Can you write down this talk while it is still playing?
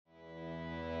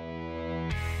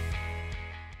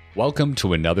Welcome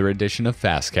to another edition of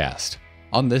FastCast.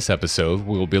 On this episode,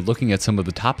 we will be looking at some of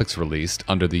the topics released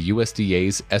under the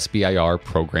USDA's SBIR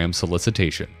program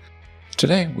solicitation.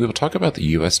 Today, we will talk about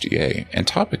the USDA and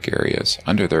topic areas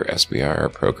under their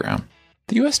SBIR program.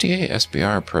 The USDA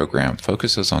SBIR program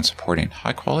focuses on supporting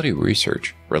high-quality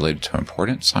research related to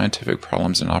important scientific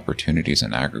problems and opportunities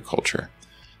in agriculture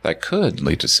that could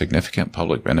lead to significant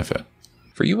public benefit.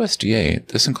 For USDA,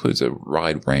 this includes a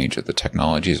wide range of the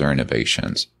technologies or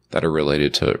innovations that are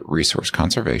related to resource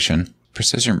conservation,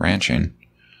 precision ranching,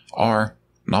 or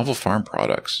novel farm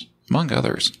products, among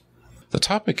others. The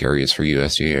topic areas for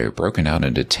USDA are broken out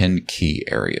into 10 key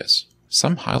areas.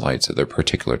 Some highlights of their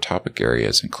particular topic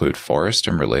areas include forest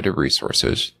and related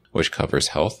resources, which covers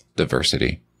health,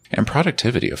 diversity, and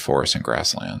productivity of forests and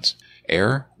grasslands,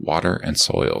 air, water, and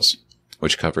soils,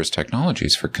 which covers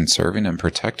technologies for conserving and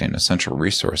protecting essential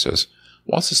resources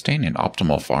while sustaining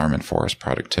optimal farm and forest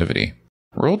productivity,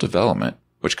 rural development,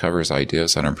 which covers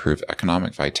ideas that improve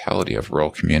economic vitality of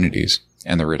rural communities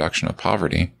and the reduction of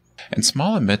poverty, and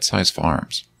small and mid-sized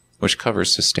farms, which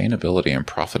covers sustainability and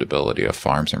profitability of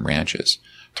farms and ranches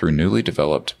through newly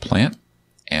developed plant,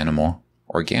 animal,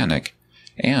 organic,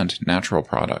 and natural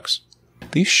products.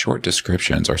 These short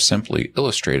descriptions are simply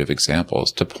illustrative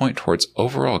examples to point towards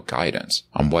overall guidance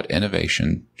on what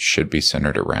innovation should be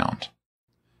centered around.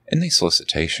 In the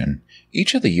solicitation,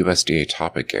 each of the USDA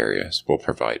topic areas will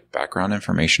provide background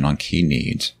information on key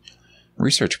needs,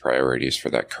 research priorities for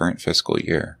that current fiscal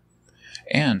year,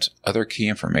 and other key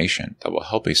information that will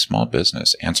help a small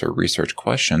business answer research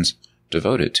questions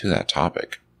devoted to that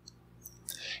topic.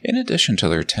 In addition to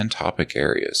their 10 topic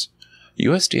areas,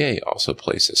 USDA also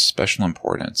places special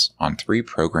importance on 3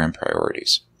 program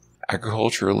priorities: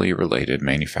 agriculturally related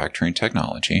manufacturing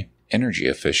technology, energy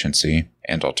efficiency,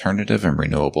 and alternative and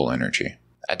renewable energy.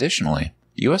 Additionally,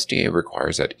 USDA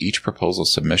requires that each proposal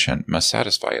submission must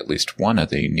satisfy at least one of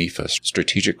the NEFA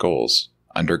strategic goals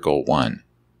under Goal 1,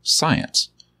 Science,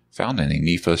 found in the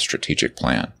NEFA strategic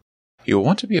plan. You will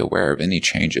want to be aware of any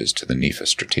changes to the NEFA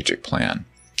strategic plan,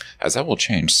 as that will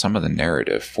change some of the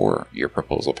narrative for your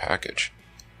proposal package.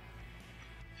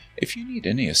 If you need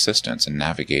any assistance in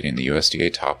navigating the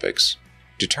USDA topics,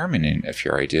 determining if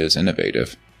your idea is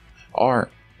innovative, or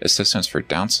assistance for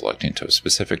down-selecting to a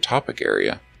specific topic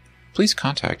area, please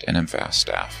contact NMFAST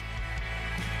staff.